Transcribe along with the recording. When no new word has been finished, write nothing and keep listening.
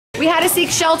We had to seek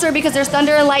shelter because there's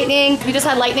thunder and lightning. We just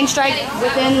had lightning strike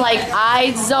within like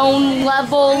eye zone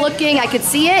level looking. I could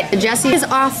see it. Jesse is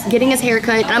off getting his hair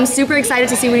cut, and I'm super excited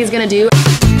to see what he's gonna do.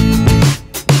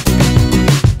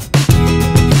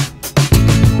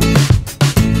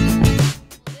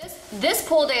 This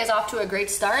pool day is off to a great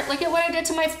start. Look at what I did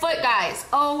to my foot, guys.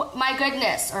 Oh my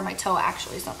goodness. Or my toe,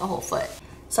 actually. It's not the whole foot.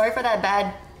 Sorry for that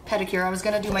bad pedicure. I was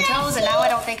gonna do my toes, and now I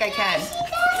don't think I can.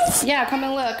 Yeah, come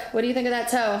and look. What do you think of that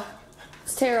toe?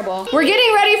 It's terrible. We're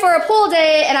getting ready for a pool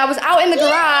day, and I was out in the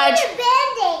garage.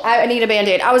 I need a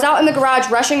Band-Aid. I was out in the garage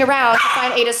rushing around to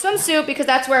find Ada's swimsuit because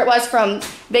that's where it was from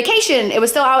vacation. It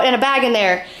was still out in a bag in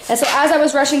there. And so as I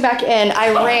was rushing back in,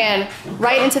 I ran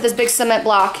right into this big cement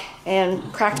block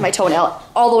and cracked my toenail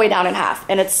all the way down in half.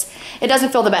 And it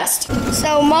doesn't feel the best.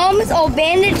 So Mom's all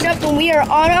bandaged up and we are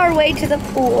on our way to the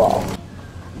pool.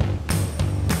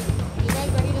 You guys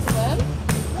ready to swim?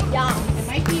 Yeah. It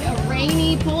might be a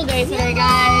rainy pool day today,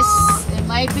 guys. It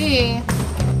might be.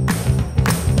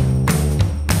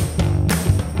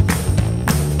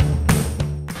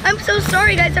 I'm so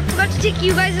sorry, guys. I forgot to take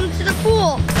you guys into the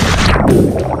pool.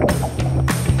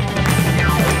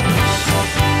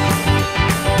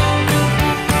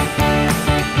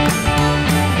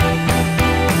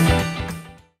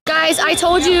 Guys, I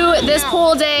told you this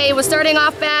pool day was starting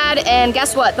off bad, and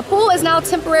guess what? The pool is now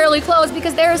temporarily closed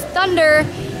because there's thunder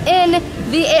in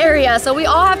the area. So we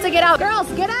all have to get out. Girls,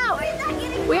 get out!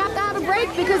 We have to have a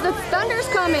break because the thunder's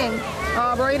coming.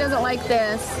 Oh, Rory doesn't like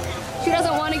this. She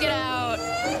doesn't want to get out.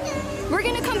 We're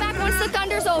gonna come back once the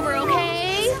thunder's over,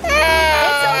 okay? It's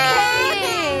okay.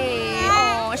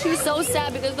 Oh, she's so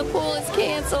sad because the pool is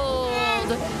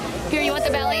canceled. Here, you want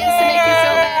the belly to make you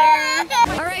feel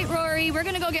better? All right, Rory, we're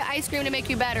gonna go get ice cream to make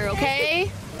you better,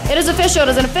 okay? It is official. It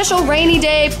is an official rainy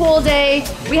day, pool day.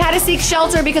 We had to seek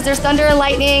shelter because there's thunder and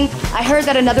lightning. I heard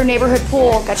that another neighborhood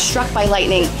pool got struck by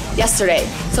lightning yesterday.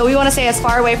 So we want to stay as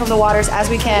far away from the waters as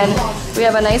we can. We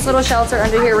have a nice little shelter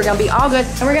under here. We're gonna be all good.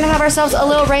 And we're gonna have ourselves a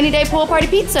little rainy day pool party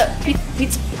pizza.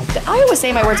 Pizza. I always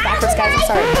say my words backwards, guys. I'm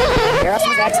sorry. Here, that's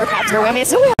extra cats.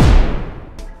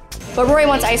 But Rory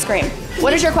wants ice cream.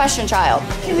 What is your question, child?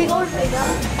 Can we go to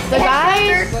The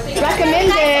guy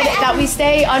recommended that we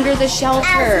stay under the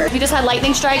shelter. We just had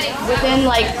lightning strike within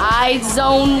like eye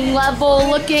zone level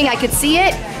looking. I could see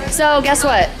it. So guess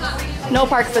what? No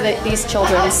park for these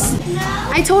children's.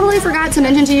 I totally forgot to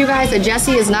mention to you guys that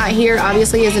Jesse is not here.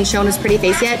 Obviously, he hasn't shown his pretty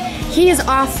face yet. He is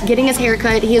off getting his hair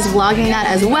cut. He is vlogging that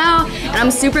as well. And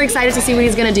I'm super excited to see what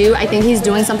he's gonna do. I think he's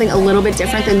doing something a little bit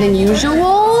different than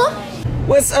usual.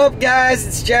 What's up, guys?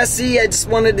 It's Jesse. I just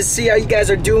wanted to see how you guys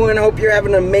are doing. Hope you're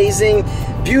having an amazing,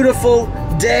 beautiful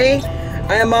day.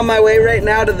 I am on my way right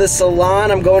now to the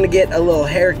salon. I'm going to get a little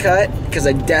haircut because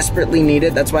I desperately need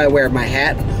it. That's why I wear my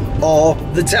hat all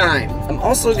the time. I'm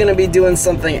also going to be doing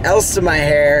something else to my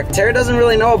hair. Tara doesn't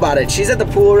really know about it. She's at the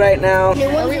pool right now.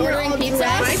 Are we ordering pizza?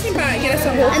 I can get us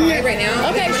a whole pie right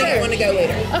now. Okay, sure. I want to go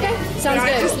later. Okay, sounds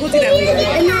good. We'll do that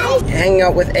later. Hanging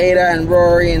out with Ada and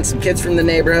Rory and some kids from the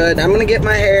neighborhood. I'm gonna get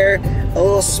my hair a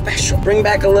little special. Bring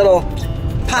back a little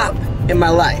pop in my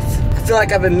life. I feel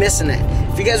like I've been missing it.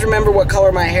 If you guys remember what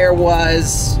color my hair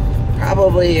was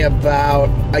probably about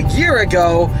a year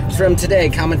ago from today,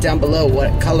 comment down below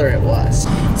what color it was.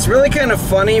 It's really kind of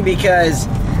funny because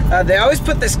they always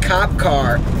put this cop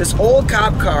car, this old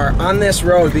cop car on this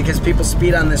road because people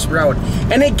speed on this road.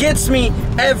 And it gets me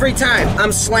every time.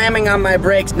 I'm slamming on my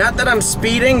brakes. Not that I'm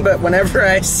speeding, but whenever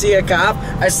I see a cop,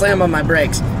 I slam on my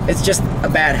brakes. It's just a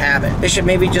bad habit. They should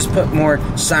maybe just put more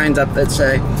signs up that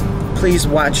say, please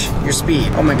watch your speed.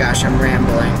 Oh my gosh, I'm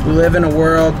rambling. We live in a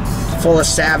world full of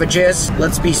savages.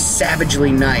 Let's be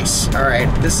savagely nice. All right,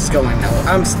 this is going nowhere.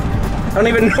 I don't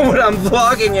even know what I'm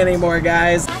vlogging anymore,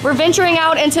 guys. We're venturing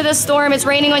out into this storm. It's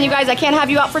raining on you guys. I can't have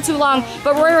you out for too long,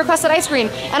 but Rory requested ice cream.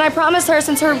 And I promised her,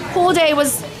 since her pool day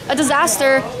was a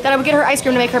disaster, that I would get her ice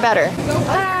cream to make her better.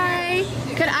 Hi,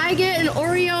 could I get an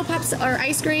Oreo pops or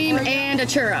ice cream and a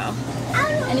churro?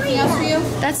 Anything else for you?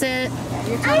 That's it.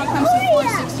 Your total comes to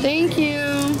 $4.60. Thank you.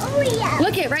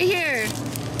 Look it, right here.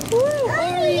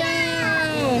 Oreo.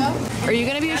 Are you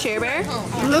gonna be a Share Bear?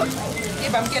 Yeah,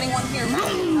 but I'm getting one here.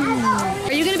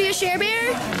 Are you gonna be a Share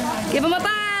Bear? Give him a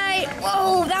bite.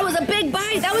 Whoa, that was a big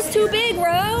bite. That was too big,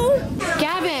 bro.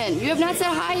 Gavin, you have not said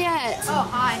hi yet. Oh,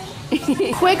 hi.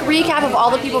 Quick recap of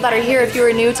all the people that are here if you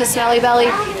are new to Smelly Belly.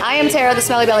 I am Tara, the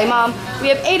Smelly Belly mom. We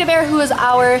have Ada Bear, who is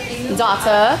our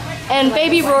daughter, and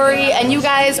baby Rory, and you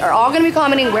guys are all gonna be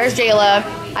commenting, where's Jayla?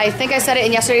 I think I said it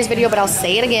in yesterday's video, but I'll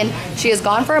say it again. She is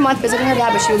gone for a month visiting her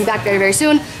dad, but she will be back very, very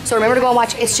soon. So remember to go and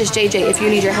watch It's Just JJ if you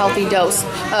need your healthy dose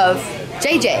of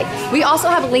JJ. We also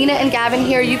have Lena and Gavin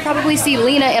here. You probably see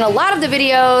Lena in a lot of the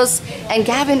videos, and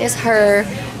Gavin is her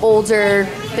older,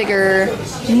 bigger,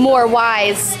 more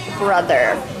wise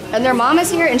brother. And their mom is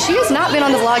here, and she has not been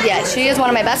on the vlog yet. She is one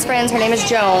of my best friends. Her name is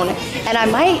Joan, and I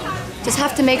might just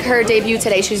have to make her debut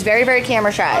today. She's very, very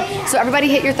camera shy. So everybody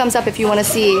hit your thumbs up if you want to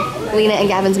see Lena and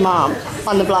Gavin's mom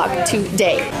on the vlog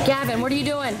today. Gavin, what are you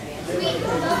doing?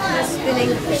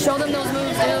 Spinning. Show them those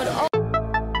moves, dude. Oh.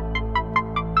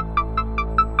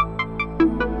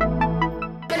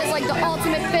 It's like the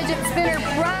ultimate fidget spinner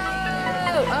pro.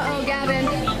 Uh-oh, Gavin.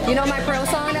 You know my pro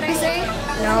song that I sing?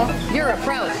 No. You're a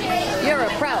pro. You're a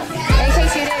pro. In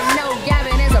case you didn't know,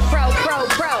 Gavin is a pro.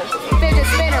 Fidget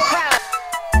spinner pro.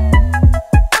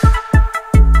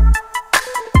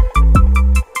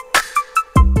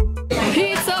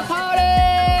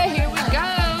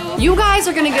 You guys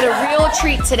are gonna get a real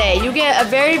treat today. You get a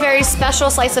very, very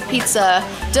special slice of pizza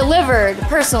delivered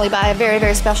personally by a very,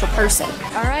 very special person.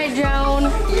 All right, Joan.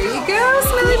 Here you go,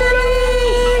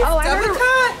 SmellyBelly. Oh,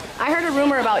 I heard a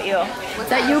rumor about you.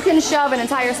 That you can shove an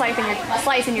entire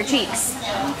slice in your cheeks.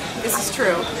 This is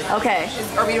true. Okay.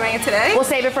 Are we doing it today? We'll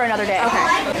save it for another day.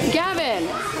 Okay. Gavin,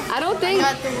 I don't think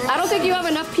you have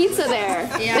enough pizza there.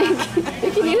 Yeah. I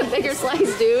think you need a bigger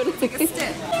slice, dude. Take a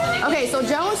stick. Okay, so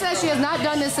Joan says she has not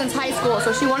done this since high school,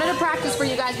 so she wanted to practice for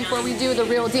you guys before we do the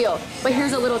real deal. But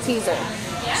here's a little teaser.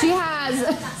 She has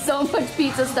so much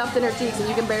pizza stuffed in her cheeks and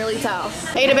you can barely tell.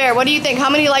 Ada Bear, what do you think? How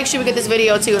many likes should we get this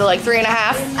video to like 3.5?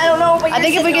 I don't know, but I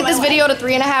think if we get this video to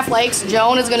 3.5 likes,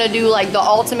 Joan is gonna do like the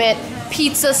ultimate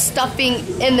pizza stuffing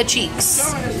in the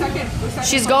cheeks.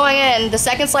 She's going in, the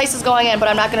second slice is going in, but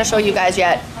I'm not gonna show you guys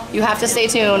yet. You have to stay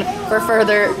tuned for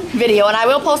further video. And I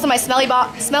will post on my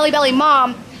SmellyBelly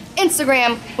Mom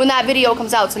Instagram when that video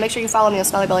comes out, so make sure you follow me on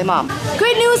SmellyBelly Mom.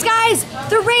 Good news, guys!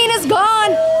 The rain is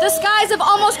gone! The skies have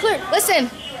almost cleared. Listen.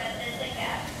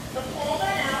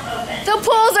 The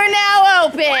pools are now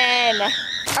open!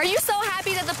 Are you so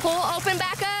happy that the pool opened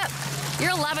back up?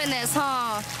 You're loving this,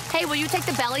 huh? Hey, will you take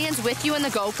the Bellians with you in the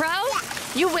GoPro? Yeah.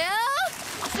 You will?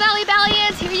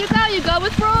 SmellyBellians, here you go. You go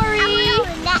with Rory.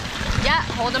 Yeah,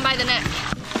 hold him by the neck.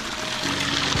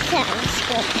 Sounds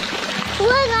good.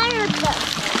 Look, I heard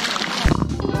that.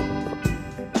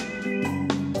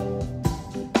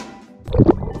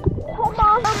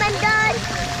 Mom, I'm done.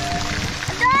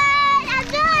 I'm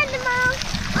done, Mom.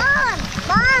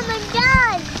 Mom, I'm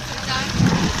done.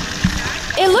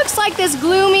 It looks like this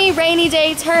gloomy, rainy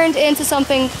day turned into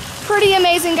something pretty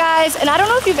amazing, guys. And I don't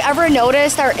know if you've ever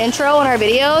noticed our intro in our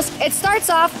videos. It starts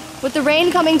off with the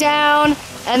rain coming down,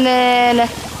 and then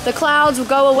the clouds will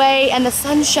go away, and the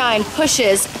sunshine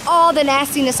pushes all the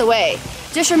nastiness away.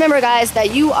 Just remember, guys,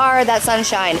 that you are that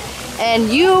sunshine, and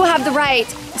you have the right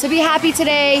to be happy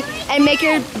today and make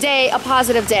your day a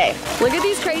positive day. Look at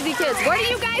these crazy kids. What are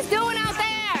you guys doing out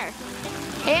there?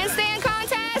 Handstand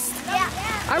contest? Yeah.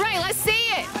 All right, let's see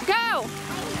it. Go.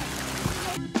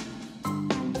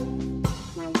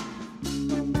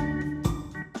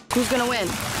 Who's gonna win?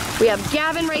 We have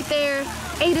Gavin right there.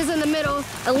 Ada's in the middle.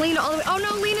 Alina all the way. Oh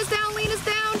no, Lena's down. Lena's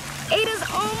down. Ada's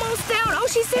almost down. Oh,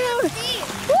 she's down.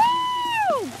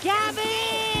 Woo!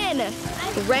 Gavin!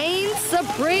 Reign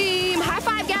supreme. High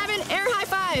five, Gavin. Air high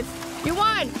five. You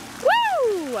won.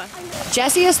 Woo!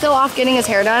 Jesse is still off getting his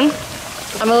hair done.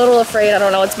 I'm a little afraid. I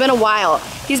don't know. It's been a while.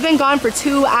 He's been gone for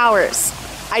 2 hours.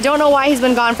 I don't know why he's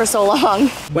been gone for so long.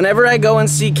 Whenever I go and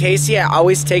see Casey, I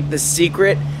always take the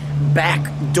secret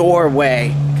back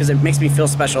doorway because it makes me feel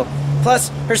special. Plus,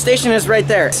 her station is right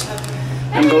there.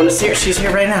 I'm going to see her. She's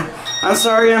here right now. I'm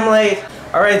sorry I'm late.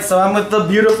 All right, so I'm with the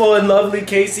beautiful and lovely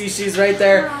Casey. She's right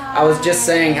there. I was just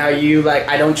saying how you, like,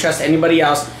 I don't trust anybody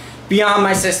else beyond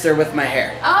my sister with my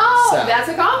hair. Oh, so. That's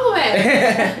a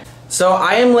compliment. So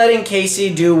I am letting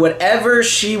Casey do whatever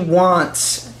she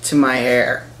wants to my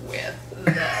hair.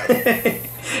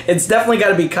 It's definitely got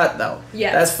to be cut though.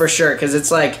 Yes. That's for sure, because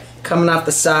it's like coming off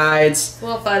the sides. A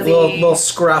little fuzzy. Little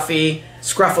scruffy.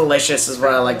 Scruffalicious is what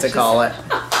I like to call it.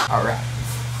 All right.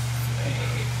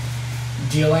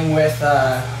 Dealing with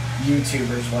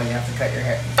YouTubers while you have to cut your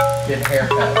hair. Get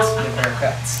haircuts. Get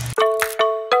haircuts.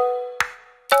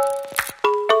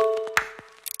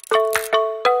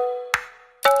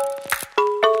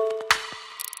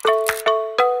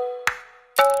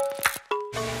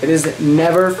 It has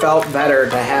never felt better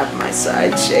to have my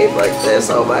side shaved like this.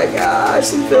 Oh my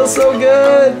gosh, it feels so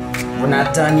good. We're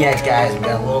not done yet, guys. We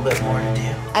got a little bit more to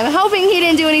do. I'm hoping he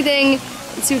didn't do anything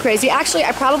too crazy. Actually,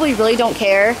 I probably really don't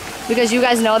care because you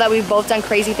guys know that we've both done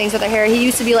crazy things with our hair. He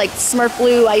used to be like Smurf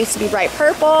blue. I used to be bright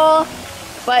purple.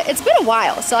 But it's been a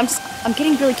while, so I'm just I'm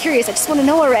getting really curious. I just want to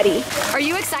know already. Are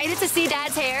you excited to see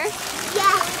Dad's hair?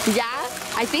 Yeah. Yeah?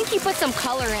 I think he put some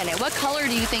color in it. What color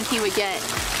do you think he would get?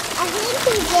 I think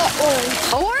he get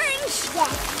orange. Orange? Yeah.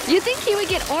 You think he would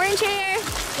get orange hair?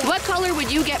 Yeah. What color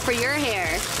would you get for your hair?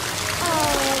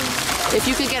 If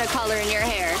you could get a color in your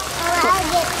hair.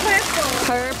 I'll get purple.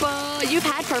 Purple. You've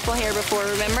had purple hair before,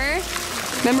 remember?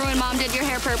 Remember when Mom did your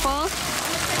hair purple?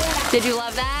 Yeah. Did you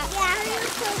love that? Yeah, I want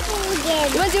purple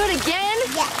again. You want to do it again?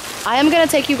 Yeah. I am going to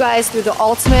take you guys through the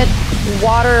ultimate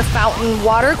water fountain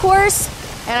water course.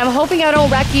 And I'm hoping I don't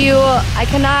wreck you. I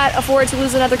cannot afford to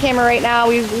lose another camera right now.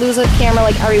 We lose a camera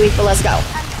like every week, but let's go.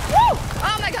 Woo!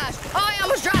 Oh my gosh. Oh, I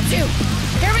almost dropped you.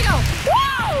 Here we go.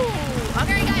 Woo!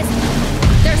 Okay, guys.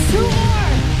 There's 2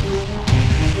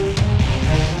 more.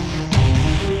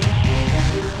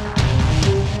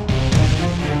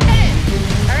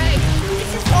 All right.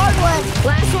 This is hard one.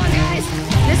 Last one, guys.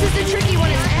 This is the tricky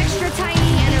one. It's extra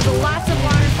tiny, and there's lots of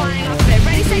water flying off of it.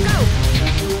 Ready, set, go.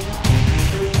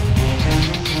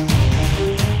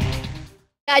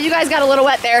 Yeah, you guys got a little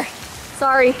wet there.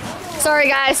 Sorry. Sorry,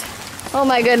 guys. Oh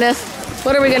my goodness.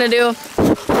 What are we gonna do?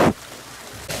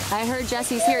 I heard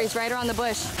Jesse's here. He's right around the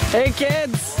bush. Hey,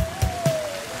 kids.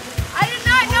 I did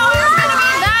not know it was gonna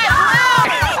be that blue.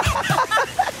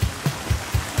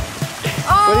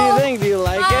 Oh, What do you think? Do you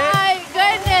like it? my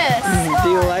goodness. Do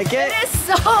you like it? It is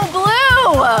so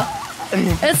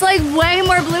blue. It's like way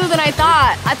more blue than I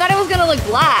thought. I thought it was gonna look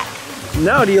black.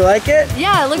 No, do you like it?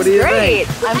 Yeah, it looks What do you great.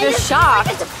 think? I'm I just just feel like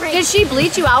shocked. it's a prank. Did she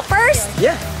bleach you out first?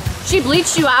 Yeah. She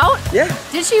bleached you out? Yeah.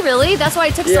 Did she really? That's why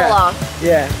it took Yeah. so long.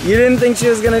 Yeah. You didn't think she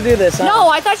was gonna do this, huh? No,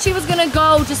 I thought she was gonna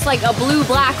go just like a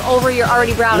blue-black over your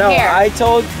already brown No, hair. I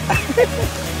told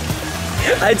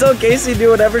I told Casey to do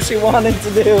whatever she wanted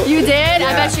to do. You did? Yeah.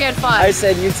 I bet she had fun. I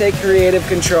said you take creative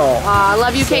control. Aw, I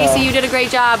love you, So- Casey. You did a great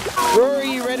job.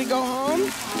 Rory, you ready to go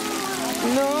home?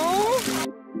 No?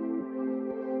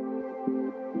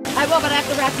 I will, but I have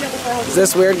to wrap you up before home. Is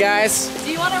this weird, guys?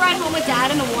 Do you want to ride home with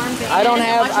Dad in a warm van? I don't and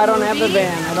have watch a I don't have the movie?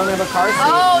 van. I don't have a car seat.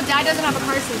 Oh, Dad doesn't have a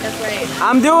car seat. That's right.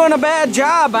 I'm doing a bad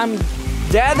job. I'm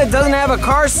Dad that doesn't have a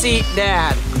car seat,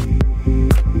 Dad.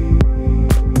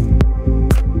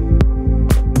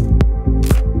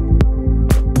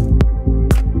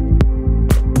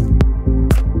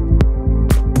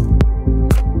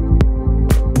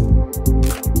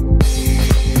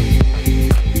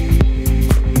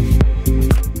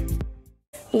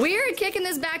 We're kicking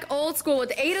this back old school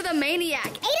with Ada the Maniac.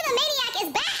 Ada the Maniac is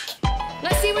back.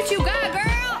 Let's see what you got,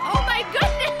 girl. Oh my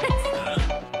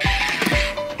goodness.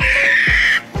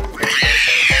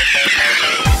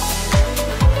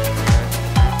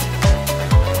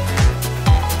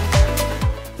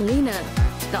 Lena,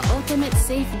 the ultimate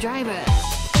safe driver.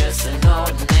 Just an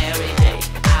ordinary day.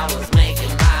 I was making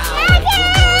my way to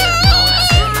work on a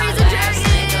Stories of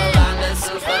dragons.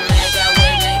 super mega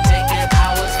winning ticket. I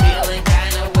was feeling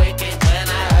kinda wicked when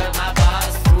I heard my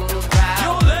boss through the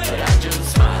crowd. But I just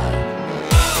smiled.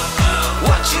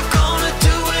 What you gonna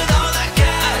do with all that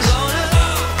cash?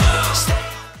 Gonna stay.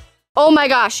 Oh my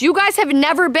gosh, you guys have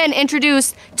never been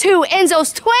introduced to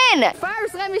Enzo's twin.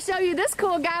 First, let me show you this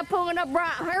cool guy pulling up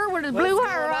right here with his blue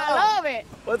hair. going I on? love it.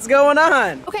 What's going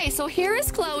on? Okay, so here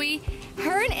is Chloe.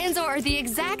 Her and Enzo are the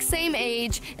exact same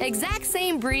age, exact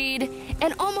same breed,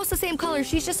 and almost the same color.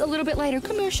 She's just a little bit lighter.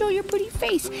 Come here, show your pretty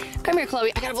face. Come here,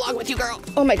 Chloe. I gotta vlog with you, girl.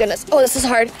 Oh my goodness. Oh, this is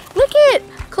hard. Look it,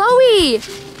 Chloe.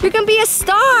 You're gonna be a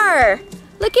star.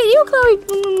 Look at you, Chloe.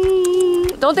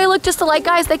 Don't they look just alike,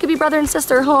 guys? They could be brother and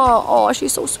sister, huh? Oh,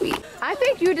 she's so sweet. I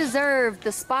think you deserve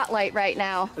the spotlight right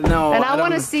now. No, And I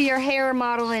want to don't- see your hair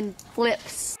modeling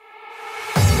flips.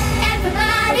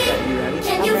 Everybody,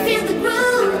 can you feel the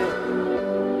groove?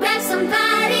 Grab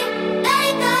somebody, let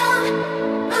it go.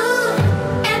 Ooh,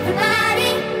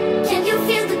 everybody, can you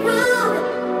feel the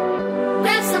groove?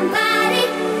 Grab somebody,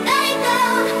 let it go.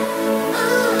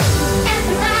 Ooh,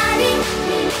 everybody.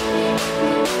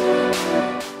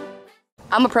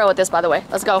 I'm a pro at this, by the way.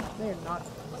 Let's go.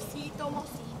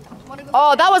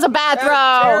 Oh, that was a bad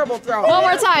throw. Terrible throw. One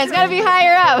more time. It's got to be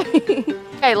higher up.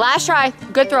 Okay, last try.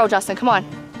 Good throw, Justin. Come on.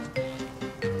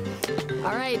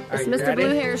 All right, it's you Mr. ready?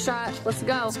 Blue Hair shot. Let's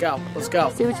go. Let's go. Let's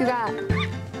go. See what you got.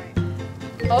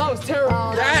 Oh, that was terrible.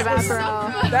 Oh, that was a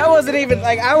bad throw. That wasn't even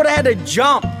like I would have had to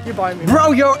jump. You're buying me.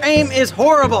 Bro, your aim is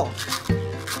horrible.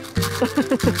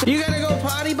 You gotta go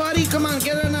potty, buddy. Come on,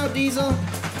 get on out, Diesel.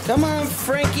 Come on,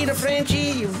 Frankie the Frenchie,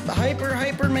 you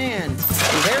hyper man. You're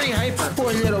very hyper.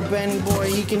 Poor little Benny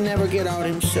boy, he can never get out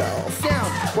himself. Down.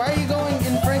 Why are you going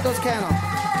in Franco's kennel?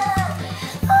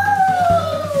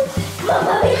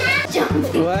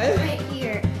 What? Right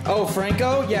here. Oh,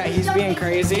 Franco? Yeah, he's being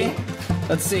crazy.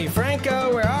 Let's see,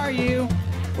 Franco, where are you?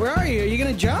 Where are you? Are you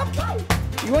gonna jump?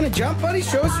 You wanna jump, buddy?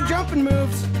 Show us your jumping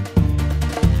moves.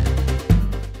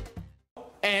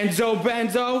 Enzo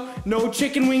Benzo, no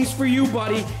chicken wings for you,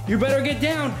 buddy. You better get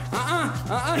down.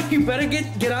 You better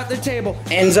get out the table.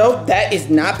 Enzo, that is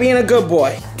not being a good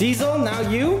boy. Diesel, now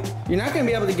you're not gonna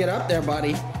be able to get up there,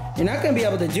 buddy. You're not gonna be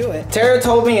able to do it. Tara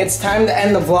told me it's time to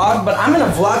end the vlog, but I'm in a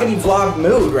vloggity vlog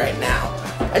mood right now.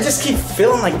 I just keep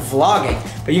feeling like vlogging.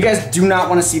 But you guys do not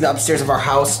want to see the upstairs of our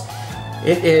house.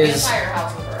 It is... The entire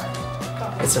house was a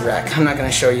wreck. It's a wreck. I'm not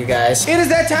gonna show you guys. It is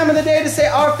that time of the day to say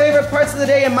our favorite parts of the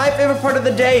day, and my favorite part of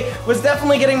the day was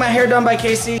definitely getting my hair done by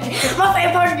Casey. My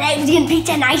favorite part of the day was getting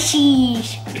pizza and ice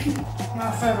cheese.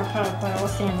 My favorite part of the day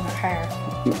was seeing her hair.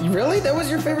 Really? That was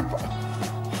your favorite part?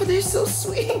 Oh, they're so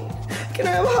sweet. Can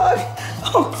I have a hug?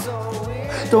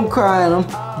 Oh, don't cry on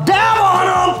them. Dab on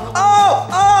them! Oh!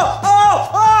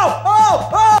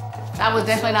 That was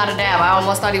definitely not a dab. I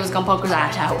almost thought he was gonna poke his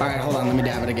eyes out. All right, hold on, let me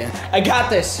dab it again. I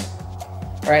got this.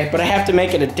 All right, but I have to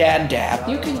make it a dad dab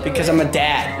because I'm a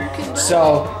dad.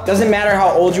 So, doesn't matter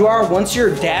how old you are, once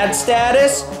you're dad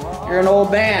status, you're an old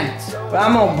man. But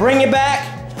I'm gonna bring it back.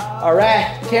 All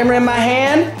right, camera in my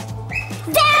hand.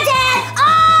 Dad!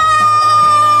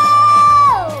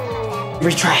 Oh!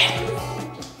 Retry it.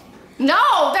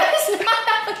 No, that is not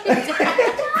how you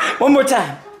dab. One more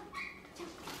time.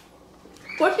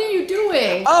 What are you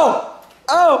doing? Oh!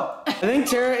 I think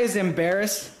Tara is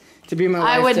embarrassed to be my wife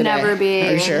I would today. never be.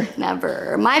 Are you sure?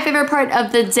 Never. My favorite part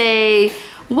of the day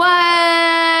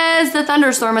was the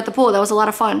thunderstorm at the pool. That was a lot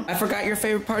of fun. I forgot your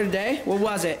favorite part of the day. What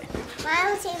was it?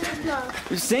 Mine was same as mom.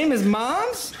 Same as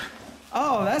mom's?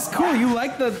 Oh, that's cool. You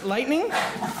like the lightning?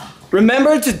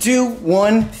 Remember to do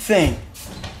one thing,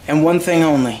 and one thing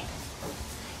only.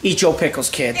 Eat your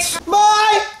pickles, kids.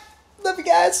 Bye! Love you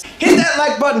guys. Hit that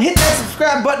like button, hit that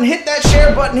subscribe button, hit that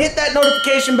share button, hit that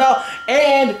notification bell,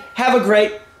 and have a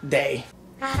great day.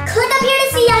 Click up here to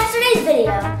see yesterday's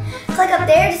video. Click up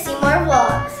there to see more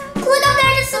vlogs. Click up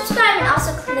there to subscribe, and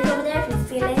also click over there if you're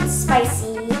feeling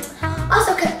spicy.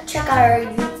 Also, check out our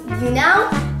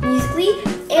YouNow, Musical.ly,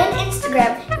 and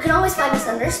Instagram. You can always find us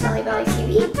under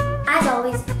SmellyBellyTV. As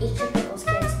always, eat your pickles,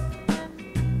 kids.